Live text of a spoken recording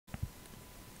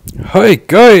Hi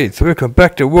guys, welcome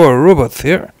back to warrobots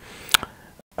here,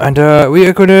 and we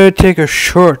are gonna take a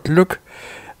short look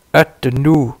at the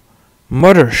new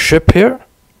mothership here.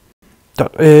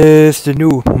 That is the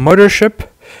new mothership.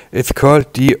 It's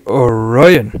called the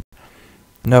Orion.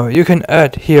 Now you can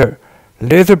add here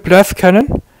laser blast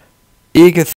cannon,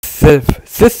 Aegis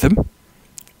self-system,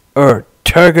 or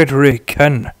target ray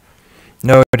cannon.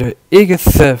 Now the Aegis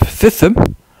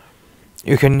self-system,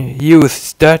 you can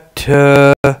use that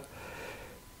to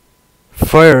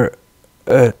fire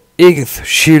an Aegis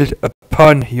shield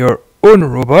upon your own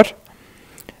robot,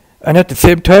 and at the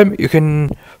same time you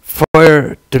can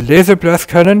fire the laser blast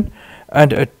cannon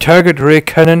and a target ray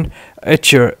cannon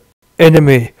at your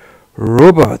enemy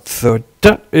robot. So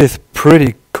that is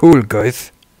pretty cool,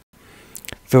 guys.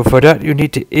 So for that you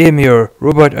need to aim your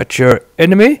robot at your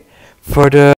enemy for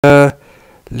the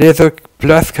laser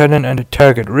blast cannon and the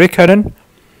target ray cannon,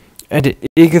 and the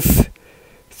Aegis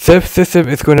self-system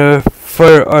is gonna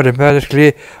fire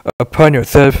automatically upon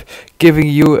yourself, giving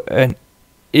you an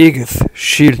Aegis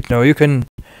shield. Now you can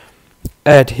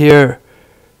add here,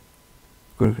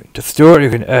 go to the store, you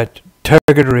can add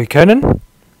target ray cannon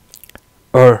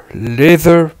or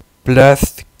laser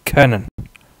blast cannon.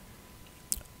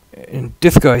 In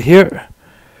this guy here,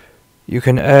 you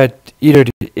can add either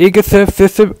the Aegis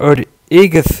self-system or the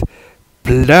Aegis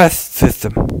blast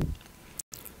system,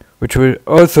 which will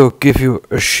also give you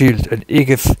a shield, an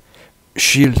Aegis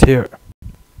shield here.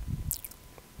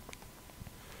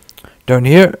 Down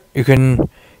here you can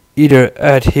either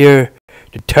add here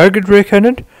the target ray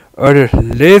cannon or the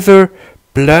laser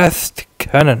blast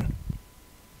cannon.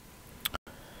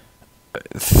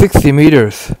 60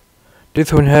 meters.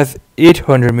 This one has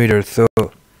 800 meters, so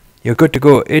you're good to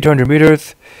go. 800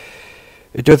 meters.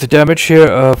 It does a damage here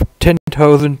of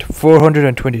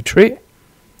 10,423.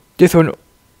 This one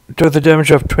does a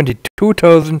damage of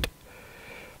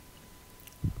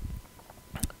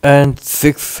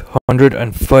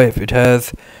 22,605. It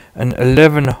has an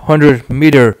 1100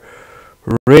 meter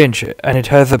range, and it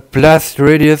has a blast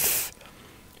radius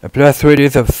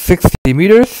of 60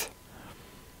 meters.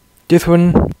 This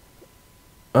one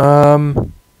the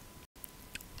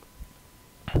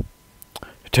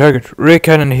target ray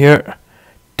cannon here,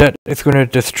 that is going to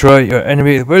destroy your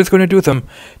enemy. Well, it's going to do some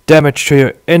damage to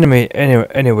your enemy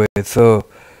anyway. So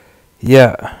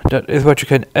yeah, that is what you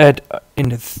can add in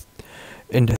the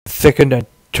second and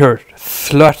third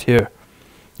slot here.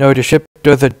 Now the ship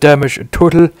does a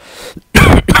total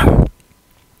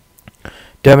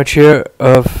damage here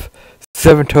of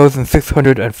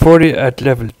 7,640 at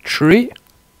level 3.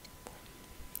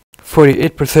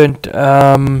 48%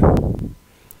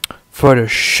 for the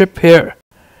ship here,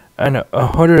 and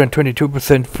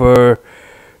 122% for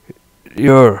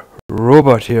your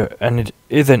robot here, and it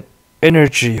is an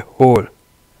energy hole.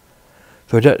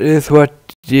 So that is what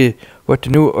the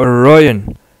new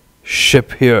Orion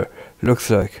ship here looks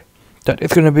like. That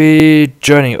is going to be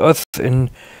joining us in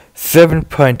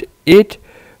 7.8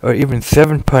 or even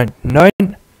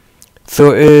 7.9.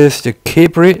 So is the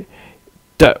Capri.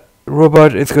 That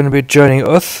robot is going to be joining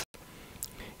us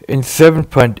in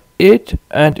 7.8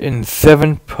 and in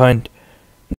 7.9,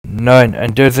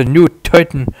 and there's a new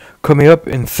Titan coming up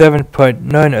in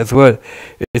 7.9 as well.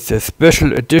 It's a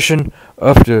special edition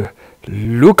of the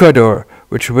Lucador,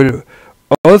 which will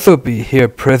also be here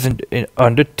present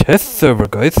on the test server,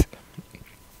 guys.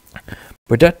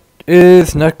 But that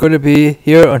is not going to be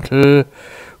here until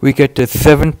we get to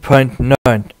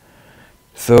 7.9.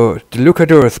 So the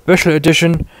Lucador special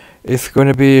edition is going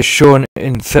to be shown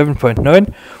in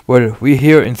 7.9, while we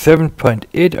here in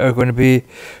 7.8 are going to be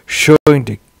showing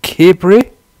the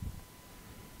Capri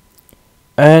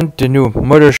and the new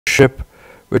mothership,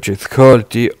 which is called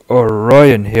the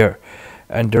Orion here.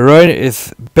 And the Orion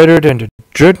is better than the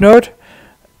Dreadnought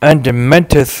and the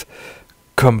Mantis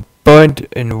combined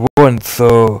in one.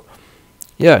 So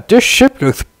yeah, this ship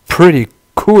looks pretty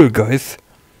cool, guys.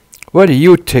 What do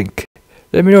you think?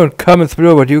 Let me know in the comments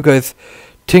below what you guys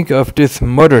think of this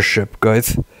mothership,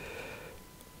 guys.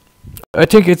 I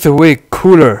think it's a way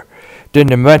cooler than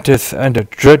the Mantis and the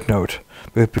Dreadnought,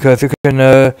 because you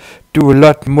can do a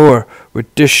lot more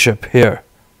with this ship here.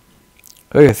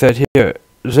 Like I said here,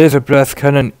 laser blast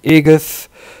cannon, Aegis,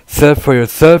 self for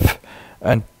yourself,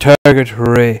 and target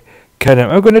ray cannon.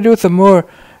 I'm gonna do some more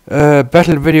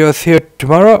battle videos here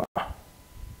tomorrow.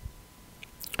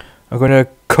 I'm gonna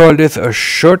call this a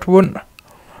short one.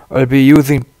 I'll be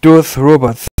using those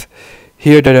robots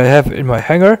here that I have in my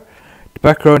hangar. The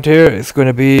background here is going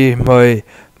to be my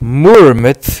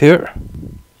Murmets here.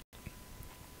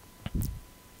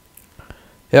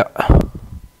 Yeah.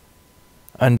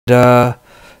 And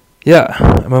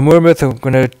yeah, my mermaids, I'm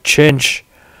gonna change.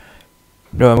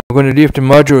 No, I'm gonna leave the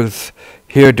modules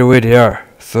here the way they are.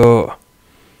 So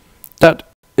that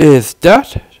is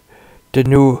that. The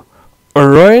new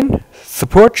Orion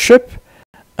support ship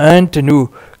and the new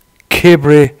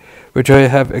Cabre, which I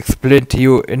have explained to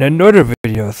you in another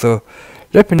video. So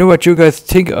let me know what you guys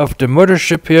think of the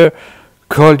mothership here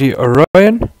called the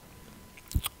Orion.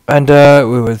 And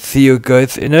we will see you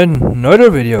guys in another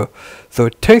video. So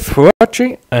thanks for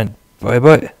watching and bye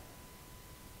bye.